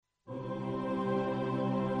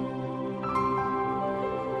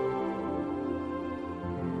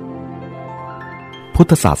พุ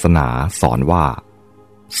ทธศาสนาสอนว่า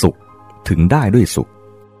สุขถึงได้ด้วยสุข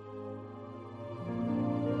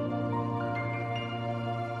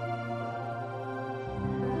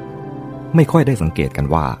ไม่ค่อยได้สังเกตกัน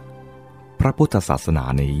ว่าพระพุทธศาสนา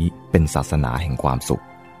นี้เป็นศาสนาแห่งความสุข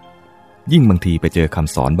ยิ่งบางทีไปเจอค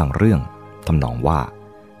ำสอนบางเรื่องทำนองว่า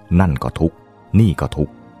นั่นก็ทุกข์นี่ก็ทุก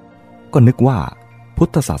ข์ก็นึกว่าพุท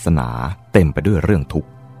ธศาสนาเต็มไปด้วยเรื่องทุกข์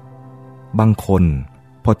บางคน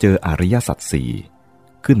พอเจออริยสัจสี่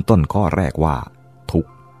ขึ้นต้นข้อแรกว่าทุก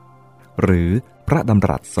ข์หรือพระดำ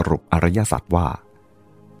รัสสรุปอริยสัจว่า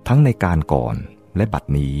ทั้งในการก่อนและบัด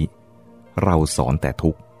นี้เราสอนแต่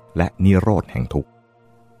ทุกข์และนิโรธแห่งทุกข์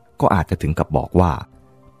ก็อาจจะถึงกับบอกว่า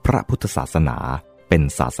พระพุทธศาสนาเป็น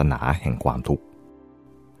ศาสนาแห่งความทุกข์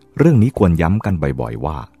เรื่องนี้ควรย้ำกันบ่อยๆ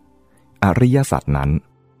ว่าอริยสัจนั้น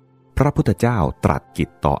พระพุทธเจ้าตรัสกิจ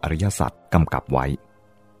ต่ออริยสัจกำกับไว้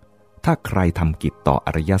ถ้าใครทำกิจต่ออ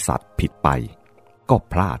ริยสัจผิดไปก็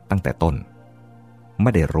พลาดตั้งแต่ต้นไ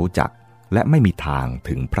ม่ได้รู้จักและไม่มีทาง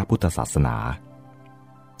ถึงพระพุทธศาสนา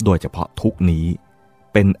โดยเฉพาะทุกนี้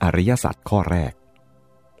เป็นอริยสัจข้อแรก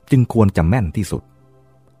จึงควรจะแม่นที่สุด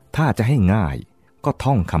ถ้าจะให้ง่ายก็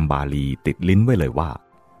ท่องคำบาลีติดลิ้นไว้เลยว่า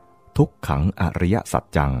ทุกขังอริยสัจ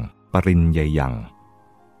จังปริญญายัง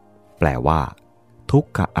แปลว่าทุก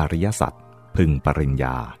ขอริยสัจพึงปริญญ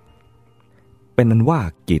าเป็นนั้นว่า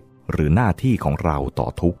กิจหรือหน้าที่ของเราต่อ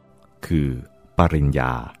ทุกข์คือปริญญ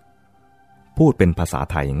าพูดเป็นภาษา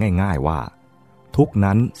ไทยง่ายๆว่าทุก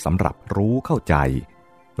นั้นสำหรับรู้เข้าใจ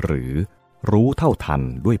หรือรู้เท่าทัน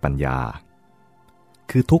ด้วยปัญญา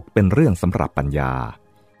คือทุกเป็นเรื่องสำหรับปัญญา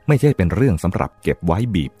ไม่ใช่เป็นเรื่องสำหรับเก็บไว้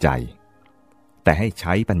บีบใจแต่ให้ใ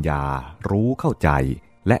ช้ปัญญารู้เข้าใจ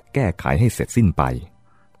และแก้ไขให้เสร็จสิ้นไป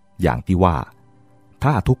อย่างที่ว่า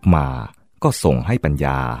ถ้าทุกมาก็ส่งให้ปัญญ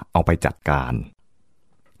าเอาไปจัดการ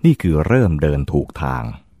นี่คือเริ่มเดินถูกทาง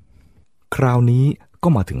คราวนี้ก็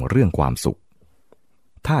มาถึงเรื่องความสุข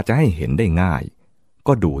ถ้าจะให้เห็นได้ง่าย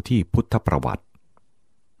ก็ดูที่พุทธประวัติ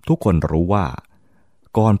ทุกคนรู้ว่า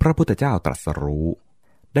ก่อนพระพุทธเจ้าตรัสรู้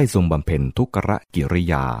ได้ทรงบำเพ็ญทุกขกิริ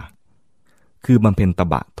ยาคือบำเพ็ญต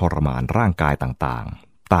บะทรมานร่างกายต่าง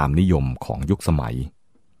ๆตามนิยมของยุคสมัย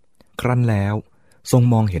ครั้นแล้วทรง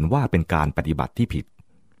มองเห็นว่าเป็นการปฏิบัติที่ผิด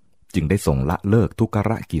จึงได้ทรงละเลิกทุกข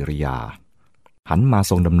กิริยาหันมา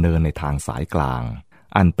ทรงดำเนินในทางสายกลาง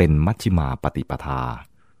อันเป็นมัชฌิมาปฏิปทา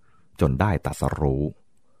จนได้ตรัสรู้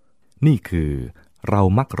นี่คือเรา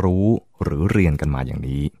มักรู้หรือเรียนกันมาอย่าง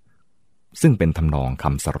นี้ซึ่งเป็นทำนองค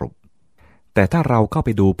ำสรุปแต่ถ้าเราเข้าไป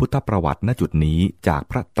ดูพุทธประวัติณจุดนี้จาก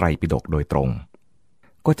พระไตรปิฎกโดยตรง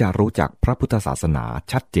ก็จะรู้จักพระพุทธศาสนา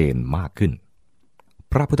ชัดเจนมากขึ้น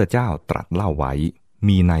พระพุทธเจ้าตรัสเล่าไว้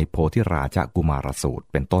มีในโพธิราชกุมารสูตร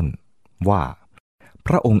เป็นต้นว่าพ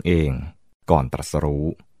ระองค์เองก่อนตรัสรู้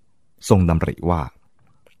ทรงดำริว่า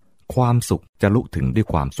ความสุขจะลุถึงด้วย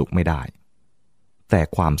ความสุขไม่ได้แต่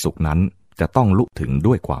ความสุขนั้นจะต้องลุถึง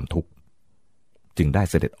ด้วยความทุกข์จึงได้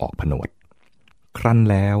เสด็จออกผนวดครั้น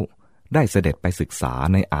แล้วได้เสด็จไปศึกษา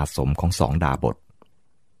ในอาสมของสองดาบส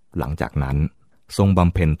หลังจากนั้นทรงบ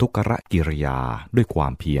ำเพ็ญทุกขกิริยาด้วยควา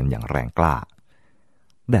มเพียรอย่างแรงกล้า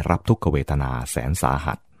ได้รับทุกขเวทนาแสนสา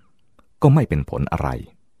หัสก็ไม่เป็นผลอะไร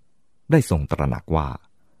ได้ทรงตระหนักว่า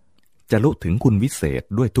จะลุถึงคุณวิเศษ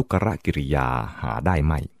ด้วยทุกขกิริยาหาได้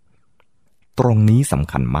ไม่ตรงนี้ส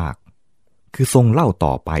ำคัญมากคือทรงเล่า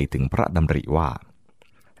ต่อไปถึงพระดำริว่า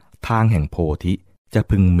ทางแห่งโพธิจะ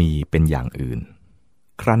พึงมีเป็นอย่างอื่น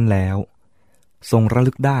ครั้นแล้วทรงระ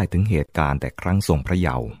ลึกได้ถึงเหตุการณ์แต่ครั้งทรงพระเย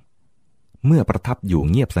าว์เมื่อประทับอยู่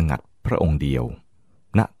เงียบสงัดพระองค์เดียว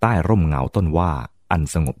ณใต้ร่มเงาต้นว่าอัน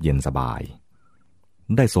สงบเย็นสบาย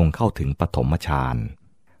ได้ทรงเข้าถึงปฐมฌาน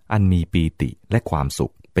อันมีปีติและความสุ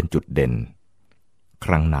ขเป็นจุดเด่นค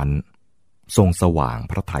รั้งนั้นทรงสว่าง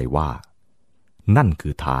พระทัยว่านั่นคื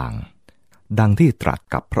อทางดังที่ตรัส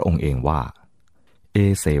กับพระองค์เองว่าเอ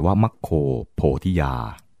เสวมัคโคโพธิยา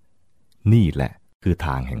นี่แหละคือท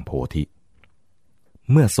างแห่งโพธิ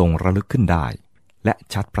เมื่อทรงระลึกขึ้นได้และ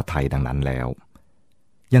ชัดพระทัยดังนั้นแล้ว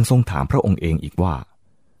ยังทรงถามพระองค์เองอีกว่า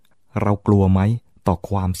เรากลัวไหมต่อ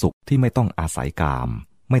ความสุขที่ไม่ต้องอาศัยกาม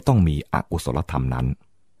ไม่ต้องมีอกุศลธรรมนั้น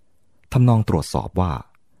ทำนองตรวจสอบว่า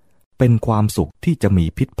เป็นความสุขที่จะมี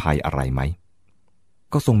พิษภัยอะไรไหม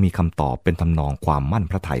ก็ทรงมีคำตอบเป็นทำนองความมั่น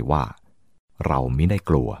พระทัยว่าเรามิได้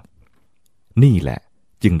กลัวนี่แหละ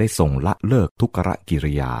จึงได้ทรงละเลิกทุกขกิ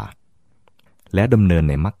ริยาและดำเนิน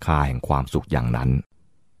ในมรรคาแห่งความสุขอย่างนั้น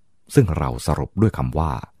ซึ่งเราสรุปด้วยคำว่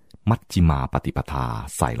ามัชฌิมาปฏิปทา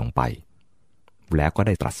ใส่ลงไปแล้วก็ไ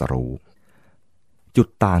ด้ตรัสรู้จุด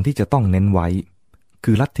ต่างที่จะต้องเน้นไว้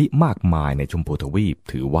คือลัทธิมากมายในชมพูทวีป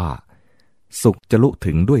ถือว่าสุขจะลุ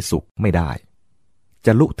ถึงด้วยสุขไม่ได้จ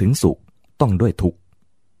ะลุถึงสุขต้องด้วยทุกข์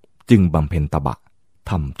จึงบำเพ็ญตบะ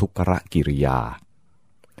ทำทุกขกิริยา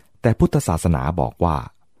แต่พุทธศาสนาบอกว่า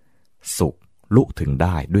สุขลุถึงไ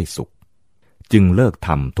ด้ด้วยสุขจึงเลิกท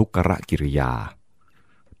ำทุกขกิริยา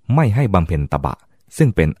ไม่ให้บำเพ็ญตบะซึ่ง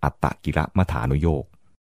เป็นอัตตกิลมัฏฐานุโยค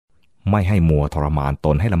ไม่ให้มัวทรมานต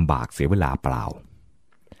นให้ลำบากเสียเวลาเปล่า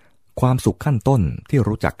ความสุขขั้นต้นที่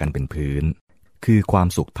รู้จักกันเป็นพื้นคือความ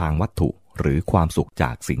สุขทางวัตถุหรือความสุขจ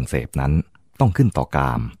ากสิ่งเสพนั้นต้องขึ้นต่อก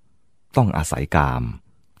ามต้องอาศัยกาม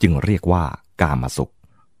จึงเรียกว่ากามสุข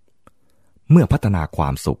เมื่อพัฒนาควา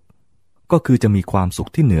มสุขก็คือจะมีความสุข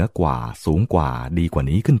ที่เหนือกว่าสูงกว่าดีกว่า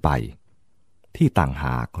นี้ขึ้นไปที่ต่างห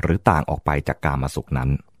ากหรือต่างออกไปจากกามสุขนั้น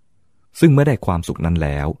ซึ่งเมื่อได้ความสุขนั้นแ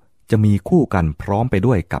ล้วจะมีคู่กันพร้อมไป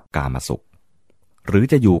ด้วยกับกามสุขหรือ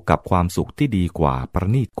จะอยู่กับความสุขที่ดีกว่าประ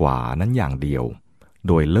ณีตกว่านั้นอย่างเดียว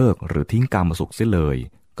โดยเลิกหรือทิ้งกามสุขเสียเลย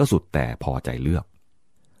ก็สุดแต่พอใจเลือก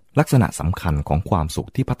ลักษณะสำคัญของความสุข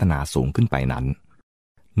ที่พัฒนาสูงขึ้นไปนั้น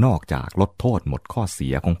นอกจากลดโทษหมดข้อเสี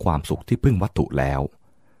ยของความสุขที่พึ่งวัตถุแล้ว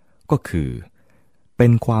ก็คือเป็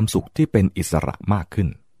นความสุขที่เป็นอิสระมากขึ้น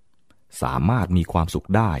สามารถมีความสุข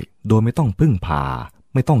ได้โดยไม่ต้องพึ่งพา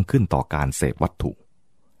ไม่ต้องขึ้นต่อการเสพวัตถุ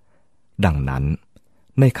ดังนั้น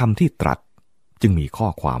ในคำที่ตรัสจึงมีข้อ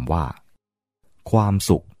ความว่าความ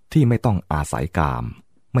สุขที่ไม่ต้องอาศัยกาม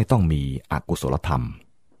ไม่ต้องมีอกุศลธรรม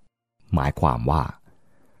หมายความว่า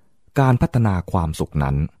การพัฒนาความสุข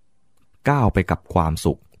นั้นก้าวไปกับความ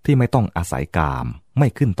สุขที่ไม่ต้องอาศัยกามไม่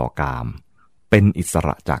ขึ้นต่อกามเป็นอิสร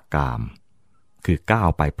ะจากกามคือก้าว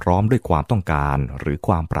ไปพร้อมด้วยความต้องการหรือค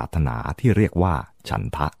วามปรารถนาที่เรียกว่าฉัน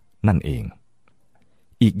ทะนั่นเอง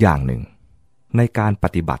อีกอย่างหนึ่งในการป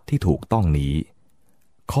ฏิบัติที่ถูกต้องนี้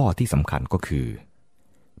ข้อที่สำคัญก็คือ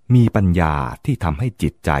มีปัญญาที่ทำให้จิ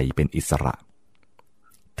ตใจเป็นอิสระ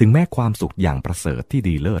ถึงแม้ความสุขอย่างประเสริฐที่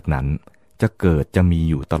ดีเลิศนั้นจะเกิดจะมี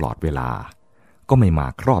อยู่ตลอดเวลาก็ไม่มา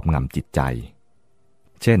ครอบงำจิตใจ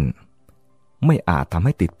เช่นไม่อาจทำใ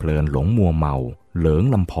ห้ติดเพลินหลงมัวเมาเหลิง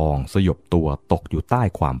ลำพองสยบตัวตกอยู่ใต้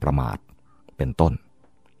ความประมาทเป็นต้น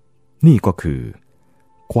นี่ก็คือ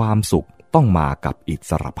ความสุขต้องมากับอิ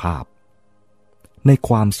สรภาพในค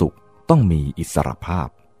วามสุขต้องมีอิสรภาพ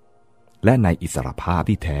และในอิสรภาพ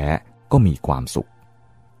ที่แท้ก็มีความสุข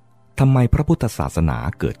ทำไมพระพุทธศาสนา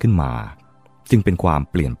เกิดขึ้นมาจึงเป็นความ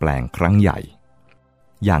เปลี่ยนแปลงครั้งใหญ่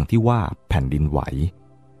อย่างที่ว่าแผ่นดินไหว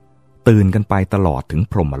ตื่นกันไปตลอดถึง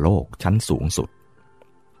พรหมโลกชั้นสูงสุด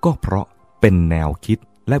ก็เพราะเป็นแนวคิด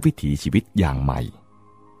และวิถีชีวิตอย่างใหม่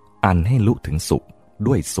อันให้ลุถึงสุข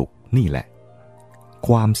ด้วยสุขนี่แหละค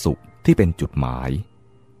วามสุขที่เป็นจุดหมาย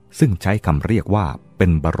ซึ่งใช้คำเรียกว่าเป็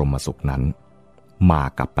นบรมสุขนั้นมา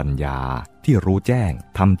กับปัญญาที่รู้แจ้ง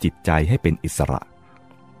ทำจิตใจให้เป็นอิสระ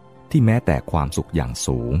ที่แม้แต่ความสุขอย่าง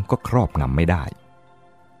สูงก็ครอบงำไม่ได้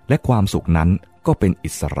และความสุขนั้นก็เป็นอิ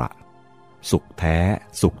สระสุขแท้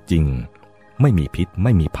สุขจริงไม่มีพิษไ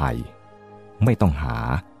ม่มีภัยไม่ต้องหา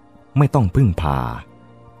ไม่ต้องพึ่งพา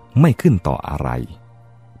ไม่ขึ้นต่ออะไร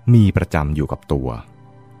มีประจำอยู่กับตัว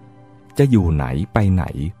จะอยู่ไหนไปไหน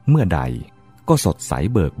เมื่อใดก็สดใส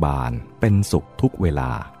เบิกบานเป็นสุขทุกเวล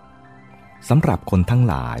าสำหรับคนทั้ง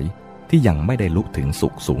หลายที่ยังไม่ได้ลุถึงสุ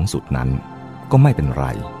ขสูงสุดนั้นก็ไม่เป็นไร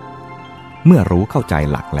เมื่อรู้เข้าใจ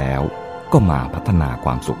หลักแล้วก็มาพัฒนาคว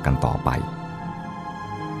ามสุขกันต่อไป